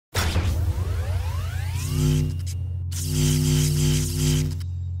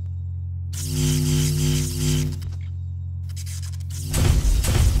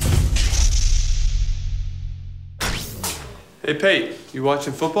Hey, Pate, you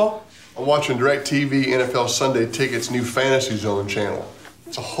watching football? I'm watching DirecTV NFL Sunday Ticket's new Fantasy Zone channel.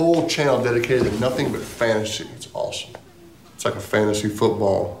 It's a whole channel dedicated to nothing but fantasy. It's awesome. It's like a fantasy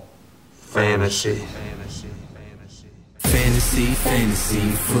football. Fantasy,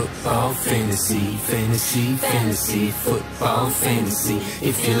 football, fantasy, football, fantasy.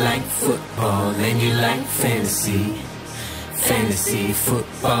 If you like football and you like fantasy,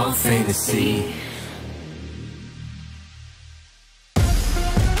 football, fantasy.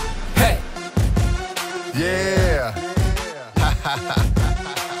 Hey! Yeah!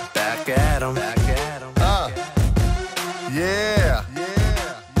 Back at 'em. Yeah!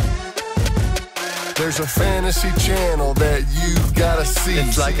 There's a fantasy channel that you've gotta see.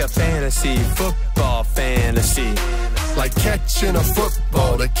 It's like a fantasy, football fantasy. Like catching a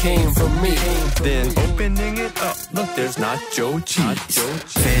football that came from me. Then opening it up, look, there's Nacho Cheese.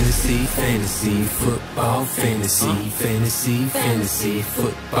 Fantasy, football fantasy,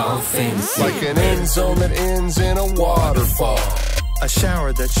 football fantasy. Like an end zone that ends in a waterfall. A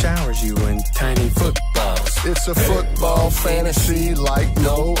shower that showers you in tiny footballs. It's a football fantasy like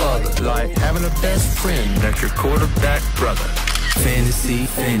no other. Like having a best friend that's your quarterback brother. Fantasy,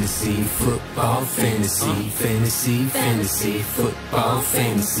 football fantasy, football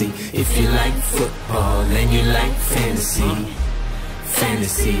fantasy. If you like football and you like fantasy,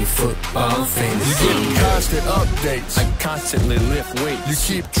 football fantasy. You get constant updates. I constantly lift weights.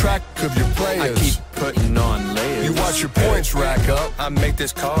 You keep track of your players. I keep putting on layers. You watch your points rack up. I make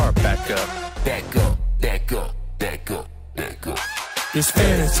this car back up. Back up. This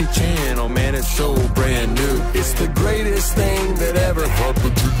fantasy channel, man, it's so brand new. It's the greatest thing that ever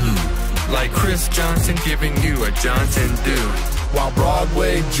happened to you. Like Chris Johnson giving you a Johnson Dew, While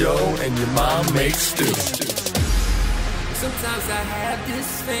Broadway Joe and your mom make stew. Sometimes I have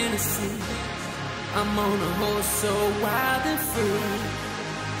this fantasy, I'm on a horse so wild and free.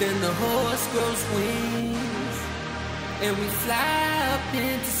 Then the horse grows wings and we fly up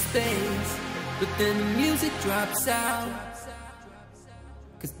into space. But then the music drops out,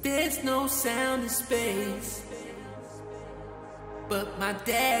 'cause there's no sound in space. But my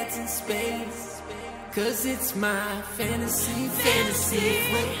dad's in space, 'cause it's my fantasy,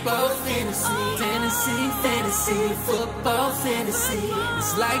 football fantasy, football fantasy.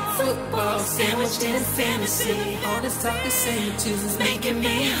 It's like football sandwiched in fantasy. All this talk of sandwiches is making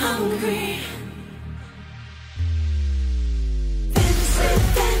me hungry.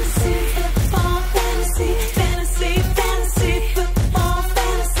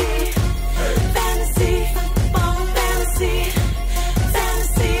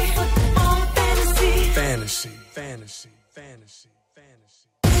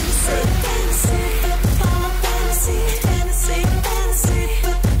 fantasy.